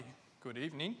Good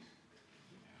evening.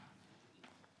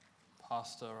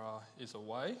 Pastor is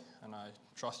away, and I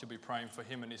trust you'll be praying for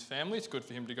him and his family. It's good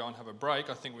for him to go and have a break.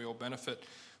 I think we all benefit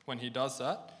when he does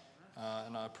that,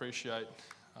 and I appreciate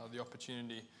the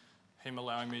opportunity, him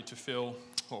allowing me to fill,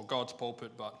 well, God's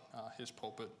pulpit, but his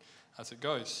pulpit as it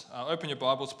goes. Open your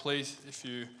Bibles, please, if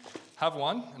you have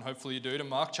one, and hopefully you do, to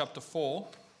Mark chapter 4.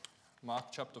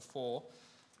 Mark chapter 4.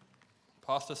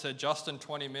 Pastor said just in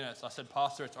 20 minutes. I said,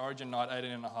 Pastor, it's Origin night,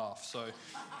 18 and a half. So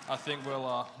I think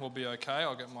we'll be okay.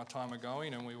 I'll get my timer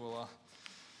going and we will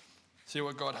see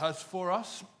what God has for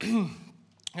us. I'm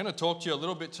going to talk to you a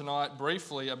little bit tonight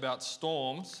briefly about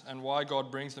storms and why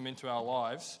God brings them into our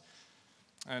lives.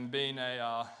 And being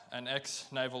an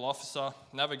ex-naval officer,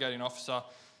 navigating officer,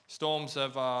 storms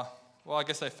have, I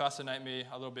guess they fascinate me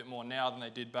a little bit more now than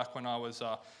they did back when I was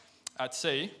at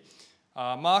sea.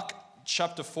 Mark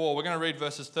chapter 4, we're going to read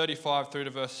verses 35 through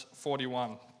to verse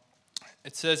 41.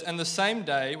 It says, And the same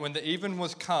day, when the even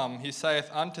was come, he saith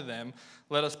unto them,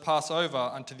 Let us pass over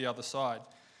unto the other side.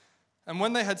 And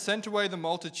when they had sent away the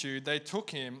multitude, they took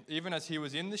him, even as he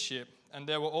was in the ship, and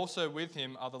there were also with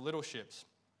him other little ships.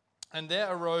 And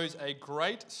there arose a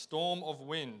great storm of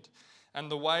wind, and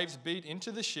the waves beat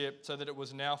into the ship, so that it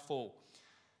was now full.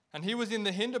 And he was in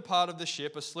the hinder part of the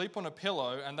ship, asleep on a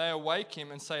pillow, and they awake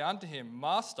him and say unto him,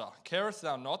 Master, carest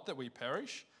thou not that we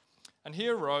perish? And he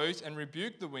arose and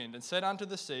rebuked the wind, and said unto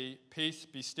the sea, Peace,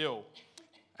 be still.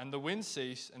 And the wind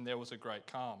ceased, and there was a great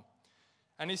calm.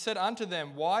 And he said unto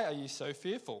them, Why are ye so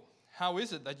fearful? How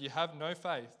is it that ye have no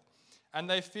faith? And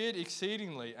they feared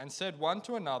exceedingly, and said one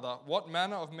to another, What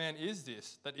manner of man is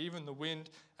this, that even the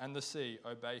wind and the sea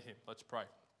obey him? Let's pray.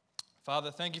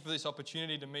 Father, thank you for this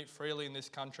opportunity to meet freely in this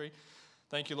country.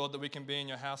 Thank you, Lord, that we can be in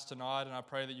your house tonight, and I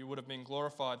pray that you would have been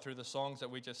glorified through the songs that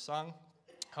we just sung.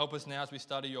 Help us now as we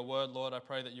study your word, Lord. I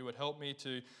pray that you would help me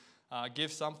to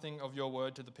give something of your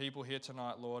word to the people here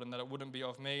tonight, Lord, and that it wouldn't be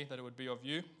of me, that it would be of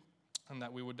you, and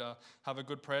that we would have a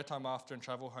good prayer time after and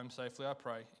travel home safely, I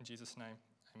pray. In Jesus' name,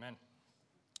 amen.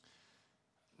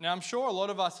 Now, I'm sure a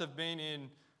lot of us have been in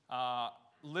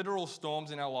literal storms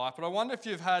in our life, but I wonder if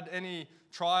you've had any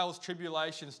trials,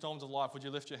 tribulations, storms of life. Would you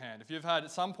lift your hand? If you've had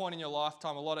at some point in your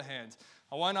lifetime, a lot of hands.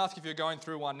 I won't ask if you're going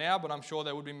through one now, but I'm sure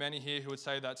there would be many here who would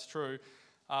say that's true.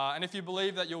 And if you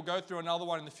believe that you'll go through another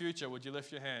one in the future, would you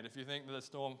lift your hand if you think that a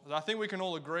storm... I think we can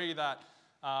all agree that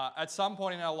at some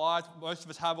point in our lives, most of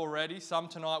us have already, some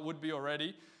tonight would be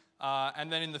already,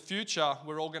 and then in the future,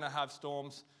 we're all going to have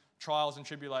storms, trials and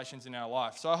tribulations in our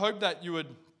life. So I hope that you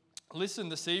would listen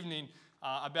this evening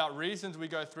about reasons we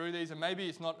go through these, and maybe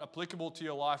it's not applicable to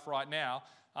your life right now,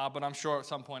 but I'm sure at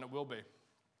some point it will be.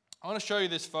 I want to show you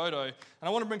this photo, and I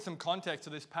want to bring some context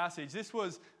to this passage. This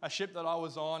was a ship that I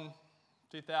was on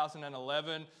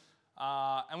 2011,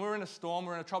 and we're in a storm,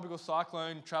 we're in a tropical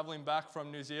cyclone traveling back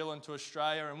from New Zealand to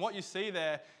Australia, and what you see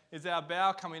there is our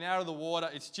bow coming out of the water.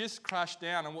 It's just crashed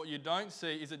down, and what you don't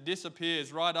see is it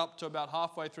disappears right up to about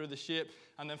halfway through the ship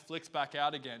and then flicks back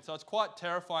out again. So it's quite a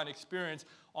terrifying experience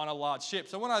on a large ship.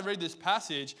 So when I read this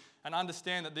passage and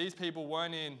understand that these people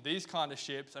weren't in these kind of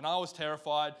ships, and I was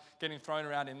terrified getting thrown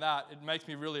around in that, it makes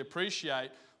me really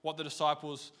appreciate what the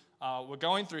disciples were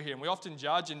going through here. And we often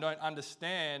judge and don't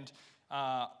understand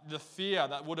the fear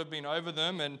that would have been over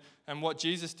them and what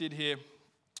Jesus did here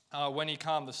when he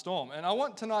calmed the storm. And I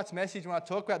want tonight's message, when I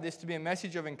talk about this, to be a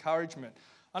message of encouragement.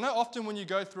 I know often when you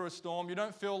go through a storm, you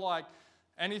don't feel like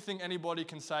anything anybody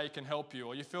can say can help you,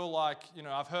 or you feel like,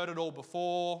 I've heard it all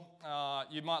before.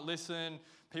 You might listen,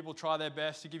 people try their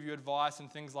best to give you advice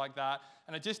and things like that,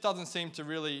 and it just doesn't seem to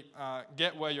really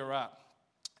get where you're at.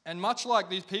 And much like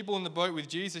these people in the boat with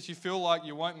Jesus, you feel like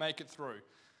you won't make it through.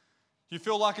 You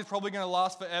feel like it's probably going to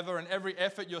last forever, and every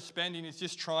effort you're spending is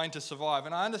just trying to survive.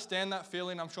 And I understand that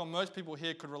feeling. I'm sure most people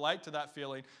here could relate to that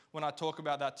feeling when I talk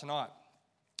about that tonight.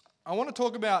 I want to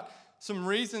talk about some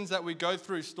reasons that we go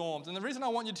through storms. And the reason I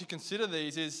want you to consider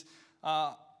these is,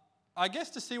 I guess,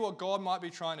 to see what God might be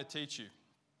trying to teach you.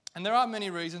 And there are many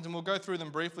reasons, and we'll go through them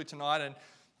briefly tonight. And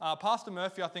Pastor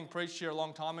Murphy, I think, preached here a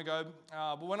long time ago.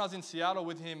 But when I was in Seattle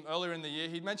with him earlier in the year,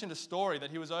 he mentioned a story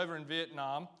that he was over in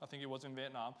Vietnam. I think he was in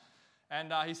Vietnam.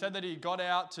 And he said that he got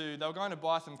out they were going to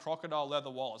buy some crocodile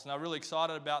leather wallets. And they were really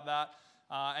excited about that.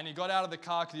 And he got out of the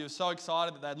car because he was so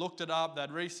excited that they'd looked it up, they'd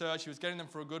researched, he was getting them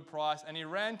for a good price. And he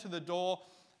ran to the door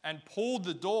and pulled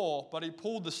the door, but he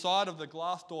pulled the side of the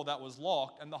glass door that was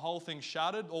locked, and the whole thing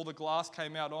shattered. All the glass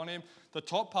came out on him. The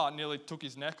top part nearly took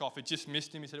his neck off. It just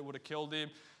missed him. He said it would have killed him.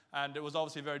 And it was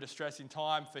obviously a very distressing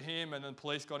time for him, and then the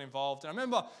police got involved. And I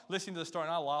remember listening to the story,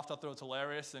 and I laughed. I thought it was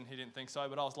hilarious, and he didn't think so,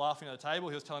 but I was laughing at the table.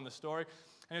 He was telling the story,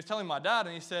 and he was telling my dad,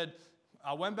 and he said,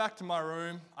 I went back to my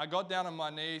room, I got down on my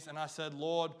knees and I said,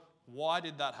 Lord, why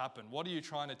did that happen? What are you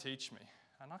trying to teach me?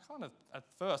 And I kind of, at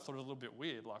first, thought it was a little bit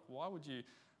weird. Like, why would you,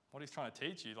 what he's trying to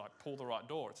teach you, like pull the right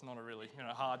door? It's not a really,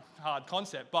 hard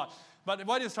concept. But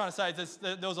what he was trying to say is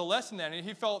there was a lesson there. And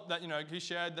he felt that, he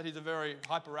shared that he's a very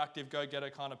hyperactive, go-getter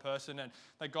kind of person. And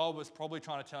that God was probably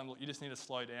trying to tell him, look, you just need to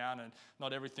slow down and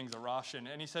not everything's a rush. And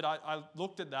he said, I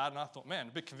looked at that and I thought, man,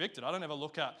 a bit convicted. I don't ever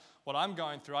look at what I'm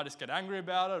going through. I just get angry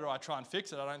about it or I try and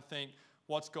fix it. I don't think,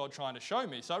 what's God trying to show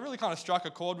me? So it really kind of struck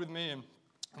a chord with me. And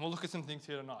we'll look at some things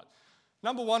here tonight.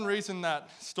 Number one reason that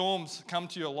storms come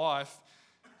to your life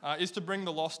is to bring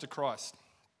the lost to Christ.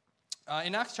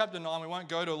 In Acts chapter 9, we won't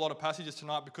go to a lot of passages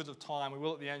tonight because of time. We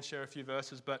will at the end share a few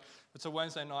verses, but it's a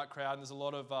Wednesday night crowd and there's a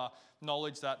lot of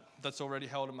knowledge that's already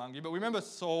held among you. But we remember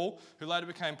Saul, who later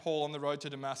became Paul, on the road to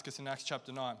Damascus in Acts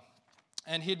chapter 9.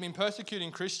 And he'd been persecuting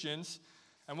Christians,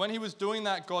 and when he was doing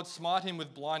that, God smite him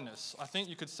with blindness. I think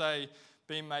you could say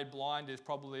being made blind is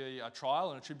probably a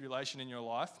trial and a tribulation in your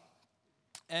life.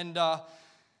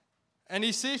 And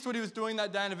he ceased what he was doing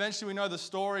that day, and eventually we know the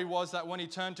story was that when he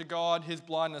turned to God, his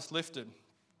blindness lifted.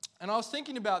 And I was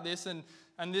thinking about this and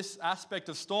this aspect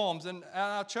of storms, and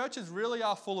our churches really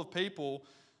are full of people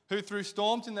who through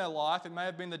storms in their life, it may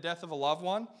have been the death of a loved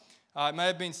one, it may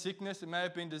have been sickness, it may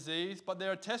have been disease, but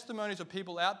there are testimonies of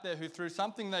people out there who through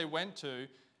something they went to,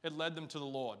 it led them to the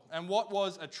Lord. And what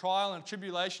was a trial and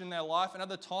tribulation in their life, and at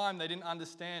the time they didn't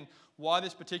understand why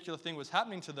this particular thing was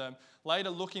happening to them. Later,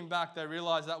 looking back, they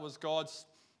realized that was God's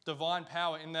divine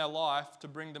power in their life to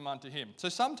bring them unto Him. So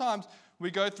sometimes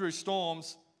we go through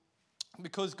storms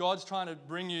because God's trying to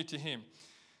bring you to Him.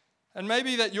 And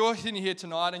maybe that you're sitting here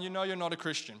tonight and you know you're not a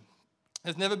Christian.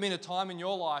 There's never been a time in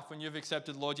your life when you've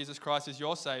accepted Lord Jesus Christ as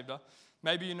your Savior.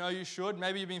 Maybe you know you should.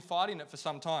 Maybe you've been fighting it for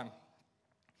some time.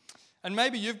 And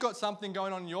maybe you've got something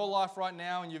going on in your life right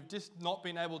now and you've just not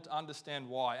been able to understand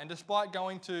why. And despite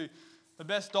going to the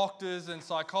best doctors and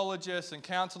psychologists and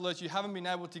counselors, you haven't been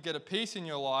able to get a peace in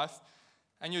your life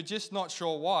and you're just not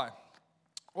sure why.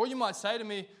 Or you might say to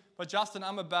me, but Justin,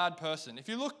 I'm a bad person. If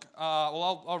you look,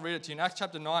 I'll read it to you. In Acts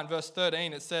chapter 9, verse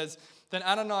 13, it says, Then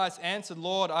Ananias answered,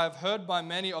 Lord, I have heard by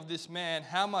many of this man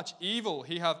how much evil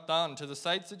he hath done to the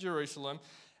saints of Jerusalem,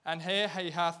 and here he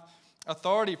hath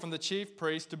authority from the chief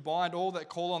priest to bind all that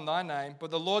call on thy name. But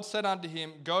the Lord said unto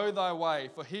him, Go thy way,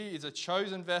 for he is a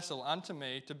chosen vessel unto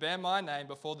me to bear my name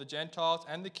before the Gentiles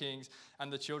and the kings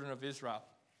and the children of Israel.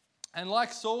 And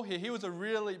like Saul here, he was a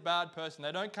really bad person.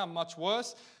 They don't come much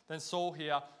worse than Saul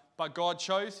here, but God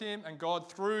chose him, and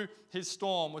God through his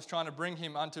storm was trying to bring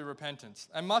him unto repentance.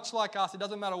 And much like us, it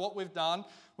doesn't matter what we've done.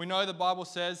 We know the Bible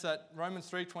says that Romans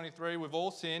 3:23, we've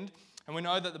all sinned. And we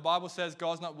know that the Bible says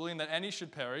God's not willing that any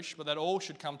should perish, but that all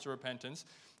should come to repentance.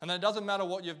 And that it doesn't matter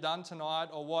what you've done tonight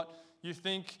or what you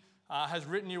think has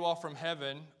written you off from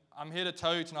heaven. I'm here to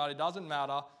tell you tonight it doesn't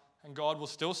matter, and God will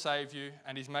still save you,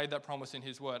 and He's made that promise in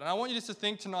His Word. And I want you just to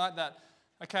think tonight that,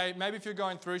 okay, maybe if you're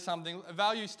going through something,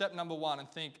 value step number one and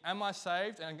think, am I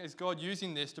saved? And is God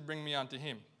using this to bring me unto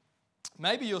Him?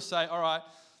 Maybe you'll say, all right,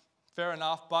 fair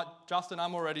enough, but Justin,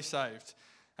 I'm already saved.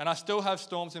 And I still have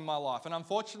storms in my life. And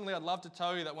unfortunately, I'd love to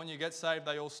tell you that when you get saved,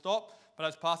 they all stop. But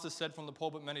as Pastor said from the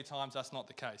pulpit many times, that's not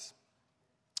the case.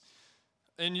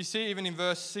 And you see even in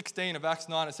verse 16 of Acts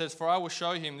 9, it says, For I will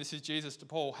show him, this is Jesus to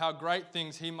Paul, how great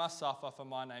things he must suffer for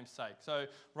my name's sake. So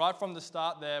right from the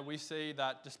start there, we see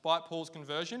that despite Paul's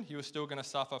conversion, he was still going to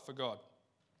suffer for God.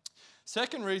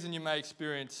 Second reason you may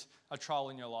experience a trial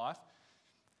in your life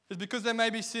is because there may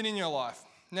be sin in your life.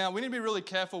 Now, we need to be really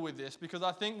careful with this because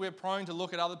I think we're prone to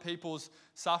look at other people's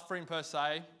suffering per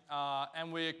se,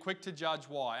 and we're quick to judge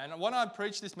why. And when I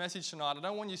preach this message tonight, I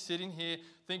don't want you sitting here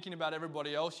thinking about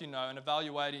everybody else you know and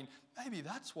evaluating, maybe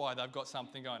that's why they've got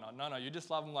something going on. No, you just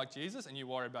love them like Jesus and you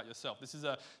worry about yourself. This is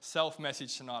a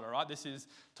self-message tonight, all right? This is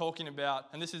talking about,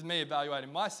 and this is me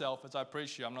evaluating myself as I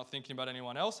preach to you. I'm not thinking about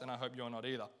anyone else, and I hope you're not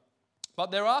either.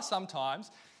 But there are some times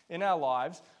in our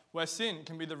lives where sin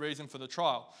can be the reason for the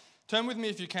trial. Turn with me,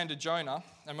 if you can, to Jonah.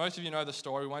 And most of you know the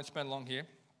story. We won't spend long here.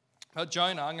 But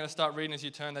Jonah, I'm going to start reading as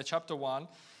you turn there. Chapter 1. It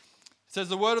says,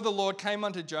 The word of the Lord came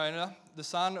unto Jonah, the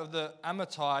son of the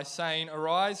Amittai, saying,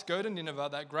 Arise, go to Nineveh,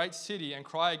 that great city, and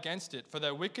cry against it, for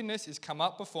their wickedness is come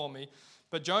up before me.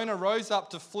 But Jonah rose up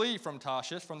to flee from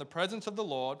Tarshish, from the presence of the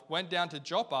Lord, went down to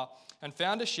Joppa, and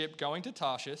found a ship going to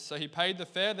Tarshish. So he paid the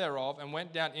fare thereof, and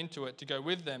went down into it to go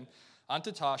with them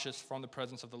unto Tarshish from the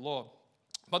presence of the Lord.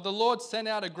 But the Lord sent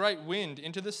out a great wind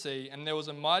into the sea, and there was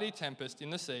a mighty tempest in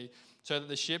the sea, so that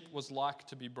the ship was like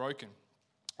to be broken.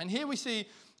 And here we see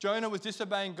Jonah was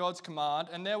disobeying God's command,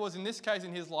 and there was, in this case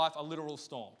in his life, a literal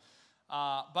storm.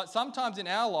 But sometimes in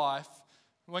our life,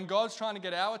 when God's trying to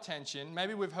get our attention,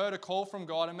 maybe we've heard a call from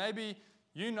God, and maybe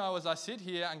you know as I sit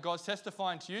here and God's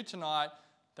testifying to you tonight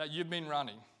that you've been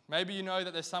running. Maybe you know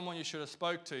that there's someone you should have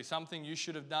spoke to, something you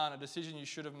should have done, a decision you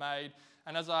should have made.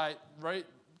 And as I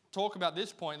talk about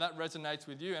this point, that resonates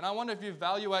with you. And I wonder if you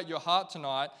evaluate your heart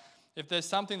tonight, if there's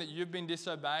something that you've been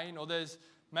disobeying, or there's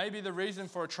maybe the reason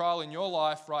for a trial in your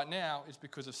life right now is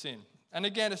because of sin. And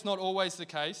again, it's not always the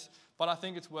case, but I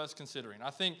think it's worth considering. I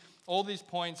think all these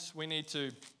points we need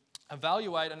to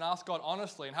evaluate and ask God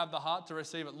honestly and have the heart to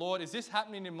receive it. Lord, is this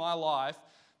happening in my life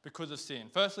because of sin?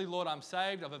 Firstly, Lord, I'm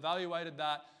saved. I've evaluated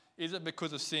that. Is it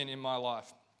because of sin in my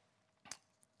life?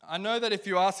 I know that if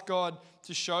you ask God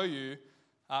to show you,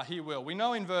 He will. We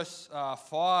know in verse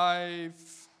 5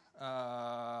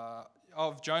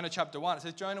 of Jonah chapter 1, it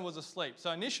says Jonah was asleep.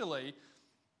 So initially,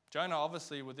 Jonah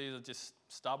obviously was either just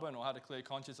stubborn or had a clear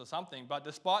conscience or something, but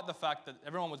despite the fact that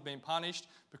everyone was being punished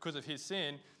because of his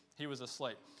sin, he was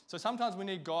asleep. So sometimes we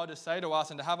need God to say to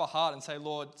us and to have a heart and say,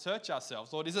 Lord, search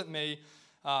ourselves. Lord, is it me?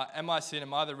 Am I sin?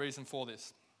 Am I the reason for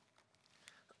this?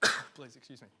 Please,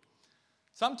 excuse me.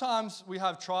 Sometimes we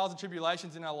have trials and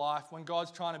tribulations in our life when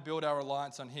God's trying to build our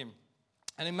reliance on Him.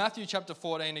 And in Matthew chapter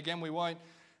 14, again, we won't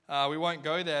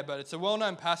go there, but it's a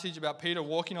well-known passage about Peter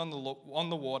walking on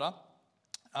the water.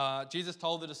 Jesus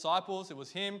told the disciples it was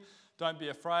him, don't be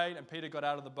afraid, and Peter got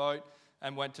out of the boat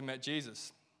and went to meet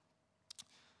Jesus.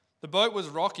 The boat was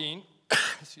rocking.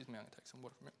 Excuse me, I'm going to take some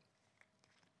water from it.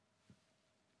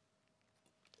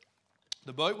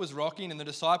 The boat was rocking and the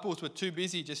disciples were too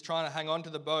busy just trying to hang on to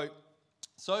the boat,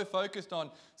 so focused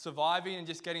on surviving and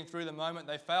just getting through the moment,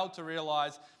 they failed to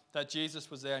realize that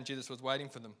Jesus was there and Jesus was waiting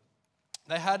for them.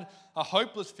 They had a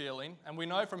hopeless feeling, and we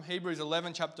know from Hebrews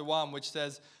 11 chapter 1, which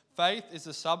says, faith is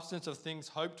the substance of things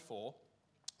hoped for,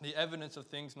 the evidence of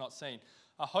things not seen.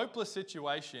 A hopeless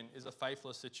situation is a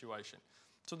faithless situation.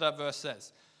 That's what that verse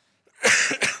says.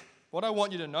 What I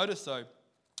want you to notice, though,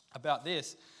 about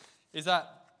this is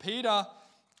that Peter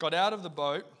got out of the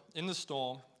boat in the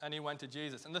storm and he went to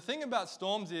Jesus. And the thing about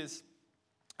storms is,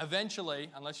 eventually,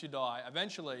 unless you die,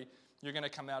 eventually you're going to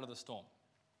come out of the storm.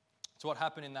 It's what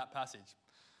happened in that passage.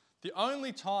 The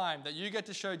only time that you get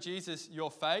to show Jesus your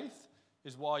faith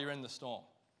is while you're in the storm.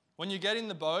 When you get in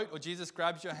the boat or Jesus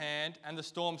grabs your hand and the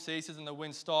storm ceases and the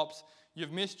wind stops,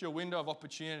 you've missed your window of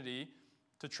opportunity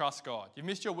to trust God. You've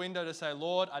missed your window to say,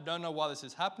 Lord, I don't know why this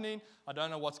is happening. I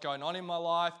don't know what's going on in my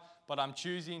life, but I'm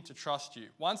choosing to trust you.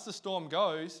 Once the storm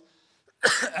goes,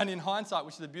 and in hindsight,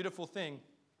 which is a beautiful thing,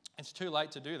 it's too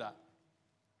late to do that.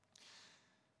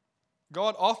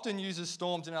 God often uses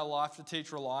storms in our life to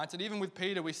teach reliance. And even with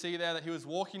Peter, we see there that he was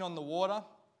walking on the water.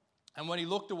 And when he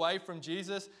looked away from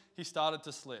Jesus, he started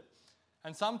to slip.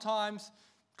 And sometimes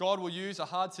God will use a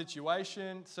hard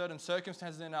situation, certain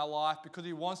circumstances in our life, because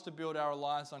He wants to build our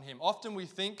reliance on Him. Often we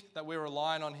think that we're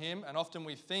relying on Him, and often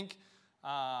we think,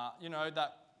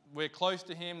 that we're close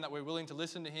to Him, that we're willing to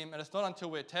listen to Him. And it's not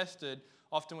until we're tested,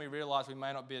 often we realize we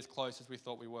may not be as close as we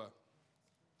thought we were.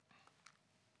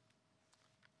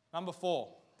 Number 4,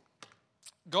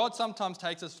 God sometimes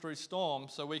takes us through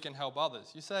storms so we can help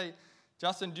others. You say,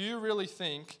 Justin, do you really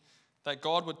think that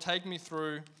God would take me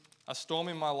through a storm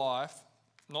in my life,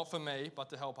 not for me, but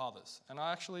to help others? And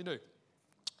I actually do.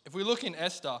 If we look in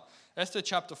Esther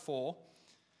chapter 4,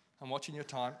 I'm watching your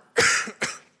time,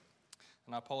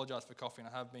 and I apologize for coughing.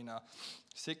 I have been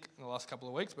sick in the last couple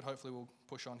of weeks, but hopefully we'll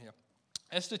push on here.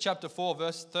 Esther chapter 4,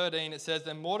 verse 13, it says,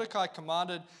 Then Mordecai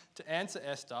commanded to answer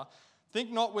Esther, Think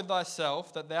not with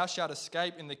thyself that thou shalt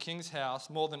escape in the king's house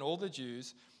more than all the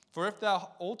Jews, for if thou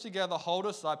altogether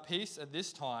holdest thy peace at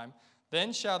this time,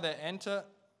 then shall there enter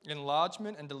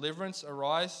enlargement and deliverance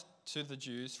arise to the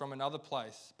Jews from another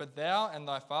place. But thou and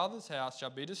thy father's house shall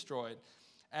be destroyed.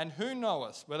 And who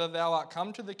knoweth whether thou art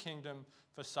come to the kingdom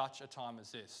for such a time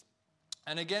as this?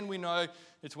 And again, we know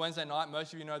it's Wednesday night.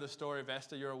 Most of you know the story of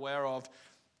Esther. You're aware of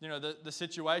the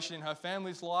situation in her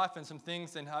family's life and some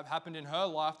things that have happened in her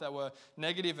life that were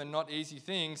negative and not easy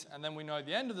things. And then we know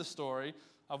the end of the story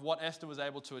of what Esther was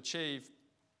able to achieve.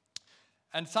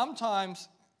 And sometimes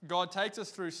God takes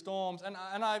us through storms. And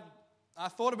I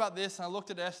thought about this, and I looked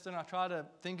at Esther, and I tried to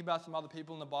think about some other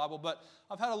people in the Bible. But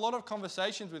I've had a lot of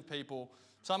conversations with people,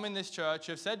 some in this church,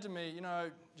 who have said to me,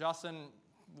 Justin,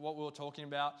 what we were talking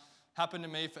about happened to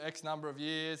me for X number of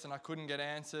years, and I couldn't get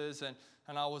answers, and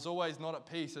I was always not at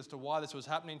peace as to why this was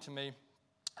happening to me.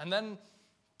 And then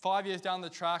 5 years down the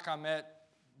track, I met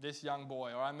this young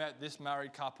boy, or I met this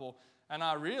married couple, and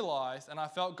I realized, and I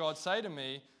felt God say to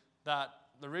me that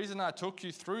the reason I took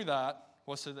you through that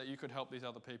was so that you could help these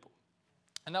other people.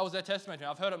 And that was their testimony.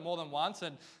 I've heard it more than once,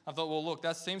 and I thought, well, look,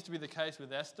 that seems to be the case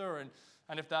with Esther,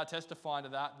 and if they're testifying to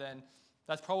that, then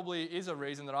that probably is a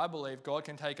reason that I believe God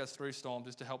can take us through storms,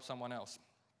 is to help someone else.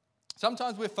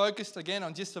 Sometimes we're focused again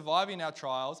on just surviving our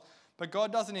trials, but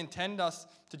God doesn't intend us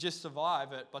to just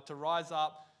survive it, but to rise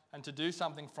up and to do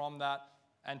something from that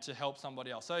and to help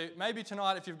somebody else. So maybe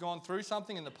tonight, if you've gone through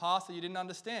something in the past that you didn't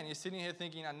understand, you're sitting here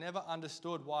thinking, I never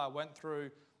understood why I went through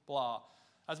blah.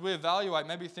 As we evaluate,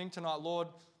 maybe think tonight, Lord,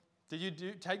 did you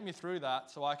take me through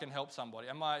that so I can help somebody?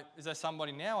 Is there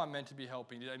somebody now I'm meant to be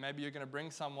helping? Maybe you're going to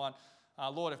bring someone,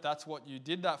 Lord, if that's what you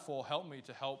did that for, help me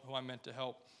to help who I'm meant to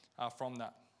help from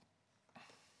that.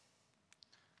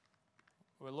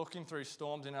 We're looking through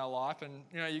storms in our life, and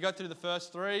you go through the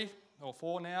first 3 or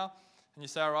 4 now, and you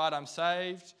say, all right, I'm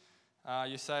saved.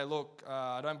 You say, look,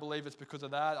 I don't believe it's because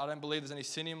of that. I don't believe there's any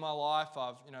sin in my life.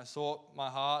 I've sought my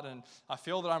heart, and I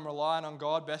feel that I'm relying on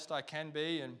God best I can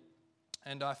be,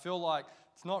 and I feel like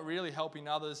it's not really helping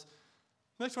others.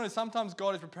 Next one is sometimes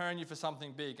God is preparing you for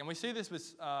something big. And we see this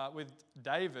with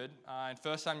David in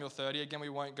 1 Samuel 30. Again, we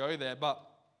won't go there, but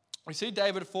we see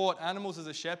David fought animals as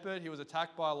a shepherd. He was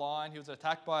attacked by a lion. He was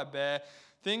attacked by a bear.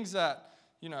 Things that,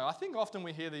 I think often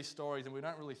we hear these stories and we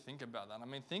don't really think about that. I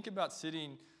mean, think about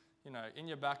sitting, in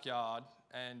your backyard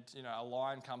and, a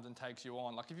lion comes and takes you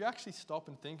on. Like, if you actually stop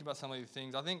and think about some of these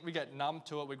things, I think we get numb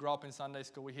to it. We grow up in Sunday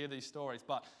school. We hear these stories.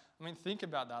 But, think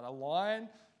about that. A lion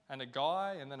and a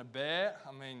guy and then a bear.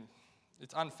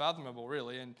 It's unfathomable,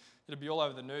 really. And it'd be all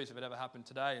over the news if it ever happened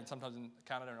today. And sometimes in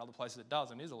Canada and other places it does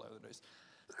and is all over the news.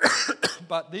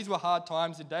 But these were hard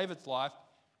times in David's life.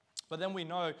 But then we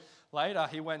know later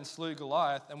he went and slew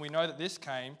Goliath, and we know that this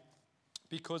came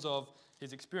because of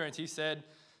his experience. He said,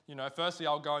 firstly,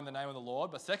 I'll go in the name of the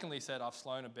Lord, but secondly, he said, I've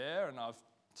slain a bear and I've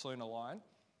slain a lion.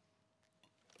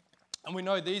 And we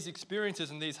know these experiences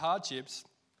and these hardships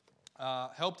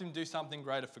helped him do something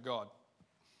greater for God.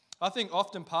 I think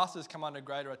often pastors come under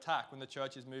greater attack when the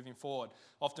church is moving forward.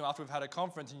 Often after we've had a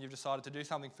conference and you've decided to do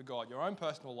something for God, your own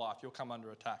personal life, you'll come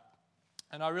under attack.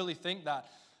 And I really think that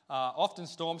often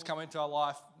storms come into our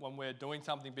life when we're doing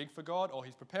something big for God, or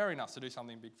he's preparing us to do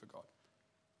something big for God.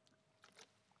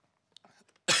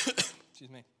 Excuse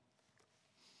me.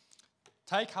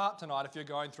 Take heart tonight if you're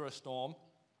going through a storm,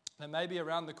 that maybe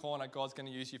around the corner God's going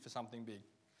to use you for something big.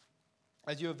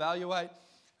 As you evaluate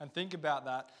and think about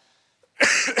that,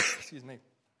 excuse me,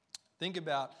 think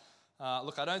about,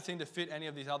 look, I don't seem to fit any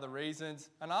of these other reasons,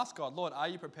 and ask God, Lord, are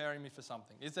you preparing me for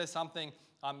something? Is there something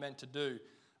I'm meant to do?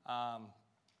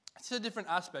 It's a different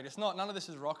aspect. None of this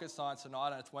is rocket science tonight,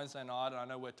 and it's Wednesday night, and I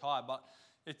know we're tired, but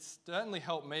it's certainly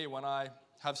helped me when I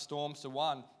have storms to,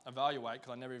 1, evaluate,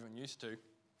 because I never even used to,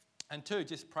 and 2,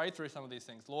 just pray through some of these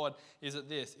things. Lord, is it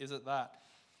this? Is it that?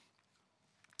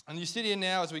 And you sit here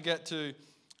now as we get to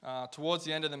towards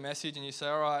the end of the message, and you say,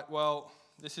 all right, well,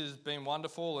 this has been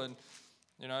wonderful, and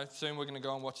soon we're going to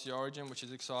go and watch The Origin, which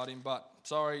is exciting, but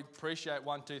sorry, appreciate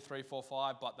 1, 2, 3, 4,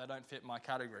 5, but they don't fit my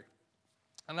category.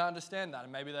 And I understand that,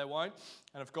 and maybe they won't,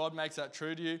 and if God makes that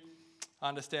true to you, I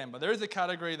understand. But there is a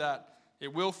category that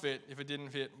it will fit if it didn't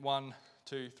fit 1,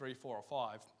 2, 3, 4, or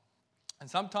 5. And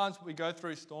sometimes we go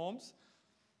through storms,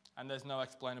 and there's no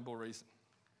explainable reason.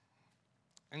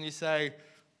 And you say,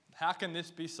 how can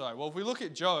this be so? Well, if we look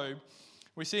at Job,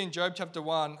 we see in Job chapter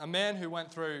 1, a man who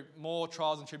went through more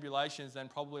trials and tribulations than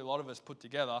probably a lot of us put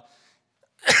together.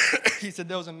 He said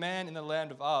there was a man in the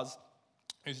land of Uz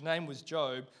whose name was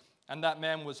Job, and that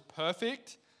man was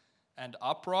perfect and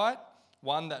upright,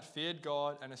 one that feared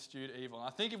God and eschewed evil. And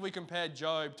I think if we compare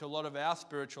Job to a lot of our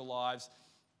spiritual lives,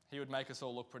 he would make us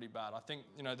all look pretty bad. I think,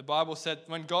 the Bible said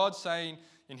when God's saying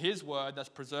in his word that's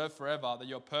preserved forever that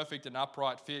you're perfect and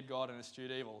upright, feared God and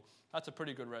eschewed evil, that's a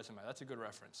pretty good resume. That's a good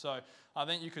reference. So I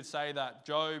think you could say that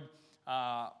Job,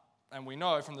 and we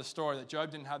know from the story that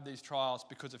Job didn't have these trials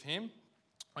because of him.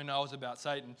 We know it was about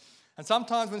Satan. And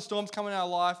sometimes when storms come in our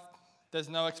life, there's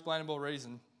no explainable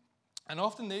reason. And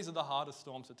often these are the hardest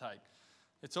storms to take.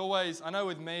 It's always, I know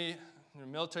with me,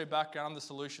 military background, I'm the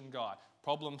solution guy.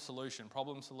 Problem, solution.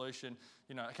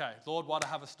 Okay, Lord, why'd I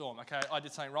have a storm? Okay, I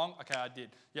did something wrong. Okay, I did.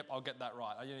 Yep, I'll get that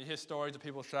right. You hear stories of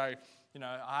people say,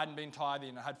 I hadn't been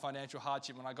tithing, I had financial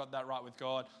hardship. When I got that right with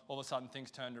God, all of a sudden things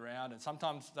turned around. And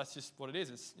sometimes that's just what it is.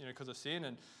 It's because of sin.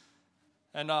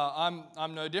 And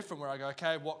I'm no different, where I go,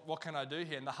 okay, what can I do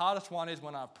here? And the hardest one is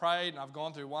when I've prayed and I've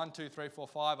gone through 1, 2, 3, 4,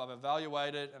 5. I've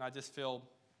evaluated, and I just feel,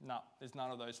 no, there's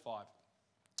none of those 5.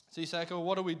 So you say, okay, well,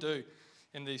 what do we do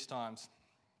in these times?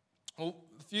 Well,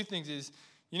 a few things is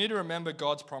you need to remember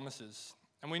God's promises.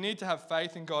 And we need to have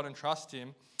faith in God and trust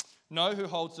him, know who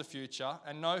holds the future,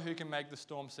 and know who can make the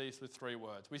storm cease with 3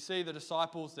 words. We see the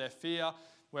disciples, their fear,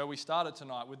 where we started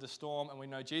tonight with the storm, and we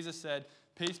know Jesus said,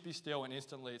 peace be still, and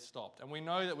instantly it stopped. And we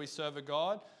know that we serve a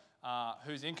God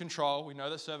who's in control. We know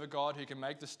that serve a God who can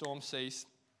make the storm cease.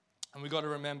 And we've got to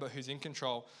remember who's in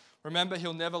control. Remember,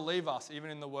 he'll never leave us, even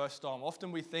in the worst storm.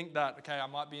 Often we think that, okay, I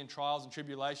might be in trials and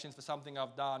tribulations for something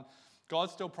I've done. God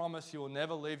still promised he will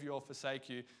never leave you or forsake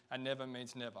you, and never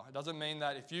means never. It doesn't mean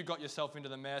that if you got yourself into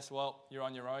the mess, well, you're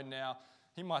on your own now.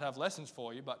 He might have lessons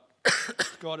for you, but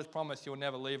God has promised he'll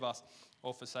never leave us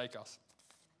or forsake us.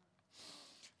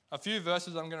 A few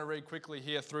verses I'm going to read quickly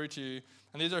here through to you,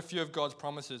 and these are a few of God's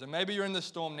promises. And maybe you're in the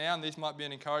storm now, and these might be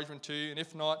an encouragement to you, and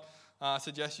if not, I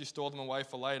suggest you store them away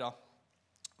for later.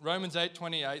 Romans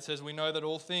 8:28 says, we know that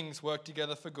all things work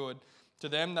together for good, to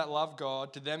them that love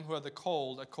God, to them who are the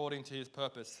called according to his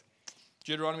purpose.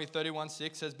 Deuteronomy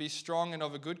 31:6 says, be strong and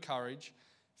of a good courage,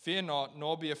 fear not,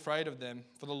 nor be afraid of them,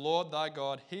 for the Lord thy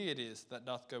God, he it is that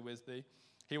doth go with thee.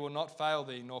 He will not fail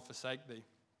thee, nor forsake thee.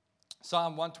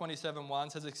 Psalm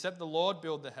 127:1 says, except the Lord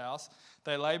build the house,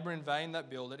 they labour in vain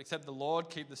that build it. Except the Lord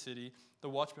keep the city, the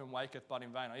watchman waketh but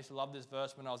in vain. I used to love this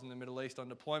verse when I was in the Middle East on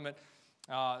deployment,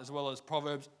 as well as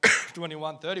Proverbs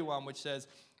 21:31, which says,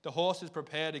 the horse is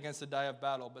prepared against the day of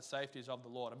battle, but safety is of the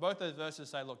Lord. And both those verses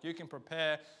say, look, you can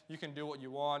prepare, you can do what you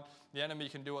want, the enemy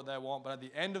can do what they want, but at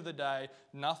the end of the day,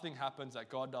 nothing happens that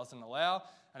God doesn't allow.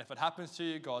 And if it happens to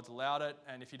you, God's allowed it.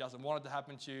 And if he doesn't want it to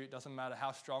happen to you, it doesn't matter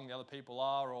how strong the other people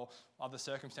are or other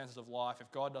circumstances of life.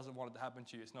 If God doesn't want it to happen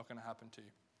to you, it's not going to happen to you.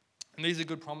 And these are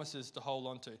good promises to hold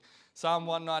on to. Psalm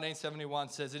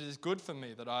 119:71 says, it is good for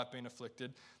me that I have been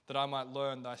afflicted, that I might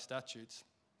learn thy statutes.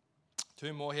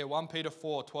 Two more here. 1 Peter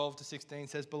 4:12-16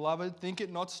 says, beloved, think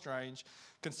it not strange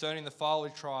concerning the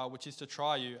fiery trial which is to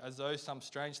try you, as though some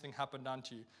strange thing happened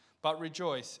unto you. But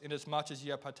rejoice, inasmuch as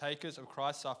ye are partakers of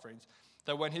Christ's sufferings,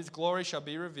 that when his glory shall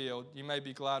be revealed, ye may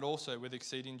be glad also with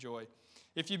exceeding joy.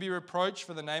 If ye be reproached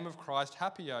for the name of Christ,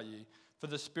 happy are ye, for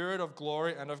the Spirit of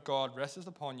glory and of God resteth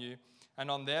upon you, and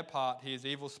on their part he is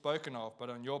evil spoken of, but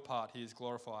on your part he is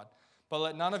glorified. But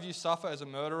let none of you suffer as a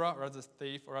murderer, or as a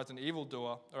thief, or as an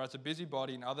evildoer, or as a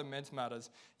busybody in other men's matters.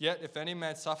 Yet if any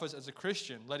man suffers as a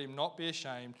Christian, let him not be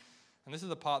ashamed. And this is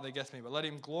the part that gets me, but let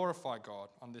him glorify God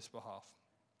on this behalf.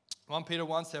 1 Peter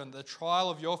 1:7, the trial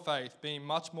of your faith, being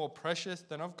much more precious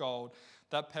than of gold,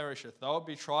 that perisheth, though it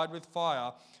be tried with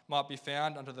fire, might be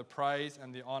found unto the praise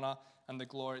and the honour and the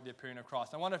glory at the appearing of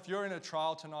Christ. I wonder if you're in a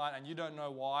trial tonight and you don't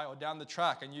know why, or down the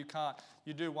track and you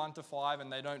do 1 to 5 and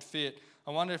they don't fit.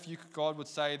 I wonder if God would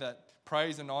say that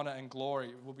praise and honour and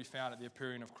glory will be found at the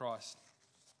appearing of Christ.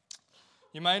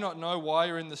 You may not know why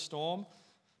you're in the storm,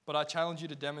 but I challenge you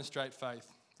to demonstrate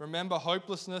faith. Remember,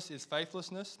 hopelessness is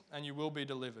faithlessness, and you will be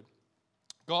delivered.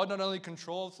 God not only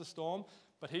controls the storm,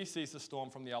 but he sees the storm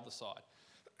from the other side.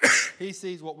 He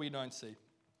sees what we don't see.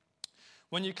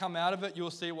 When you come out of it, you'll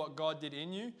see what God did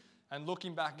in you. And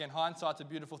looking back again, hindsight's a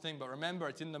beautiful thing. But remember,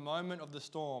 it's in the moment of the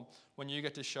storm when you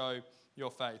get to show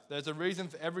your faith. There's a reason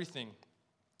for everything.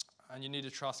 And you need to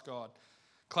trust God.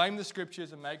 Claim the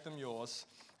scriptures and make them yours.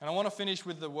 And I want to finish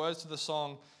with the words to the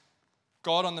song,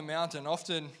 God on the Mountain.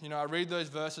 Often, I read those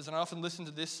verses and I often listen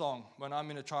to this song when I'm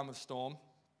in a time of storm.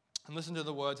 And listen to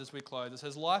the words as we close. It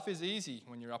says, life is easy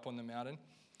when you're up on the mountain.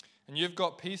 And you've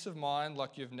got peace of mind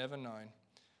like you've never known.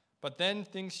 But then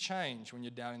things change when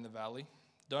you're down in the valley.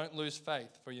 Don't lose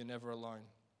faith, for you're never alone.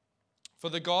 For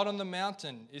the God on the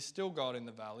mountain is still God in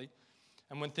the valley.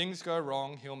 And when things go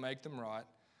wrong, he'll make them right.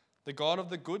 The God of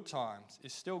the good times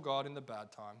is still God in the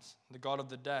bad times. The God of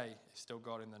the day is still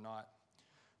God in the night.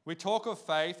 We talk of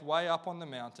faith way up on the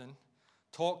mountain.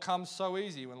 Talk comes so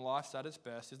easy when life's at its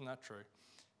best. Isn't that true?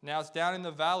 Now it's down in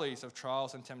the valleys of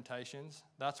trials and temptations.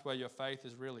 That's where your faith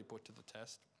is really put to the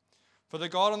test. For the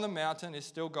God on the mountain is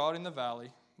still God in the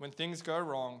valley. When things go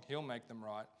wrong, he'll make them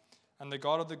right. And the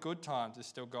God of the good times is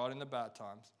still God in the bad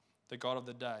times. The God of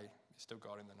the day is still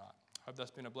God in the night. Hope that's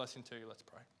been a blessing to you. Let's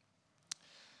pray.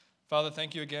 Father,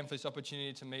 thank you again for this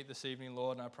opportunity to meet this evening,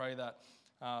 Lord. And I pray that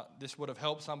this would have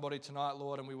helped somebody tonight,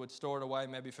 Lord, and we would store it away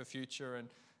maybe for future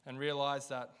and realize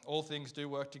that all things do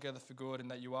work together for good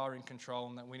and that you are in control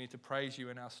and that we need to praise you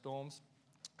in our storms.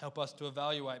 Help us to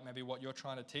evaluate maybe what you're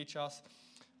trying to teach us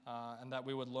and that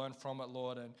we would learn from it,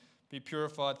 Lord, and be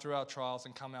purified through our trials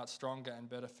and come out stronger and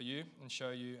better for you and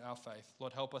show you our faith.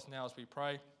 Lord, help us now as we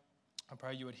pray. I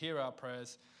pray you would hear our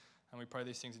prayers, and we pray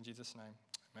these things in Jesus' name.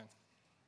 Amen.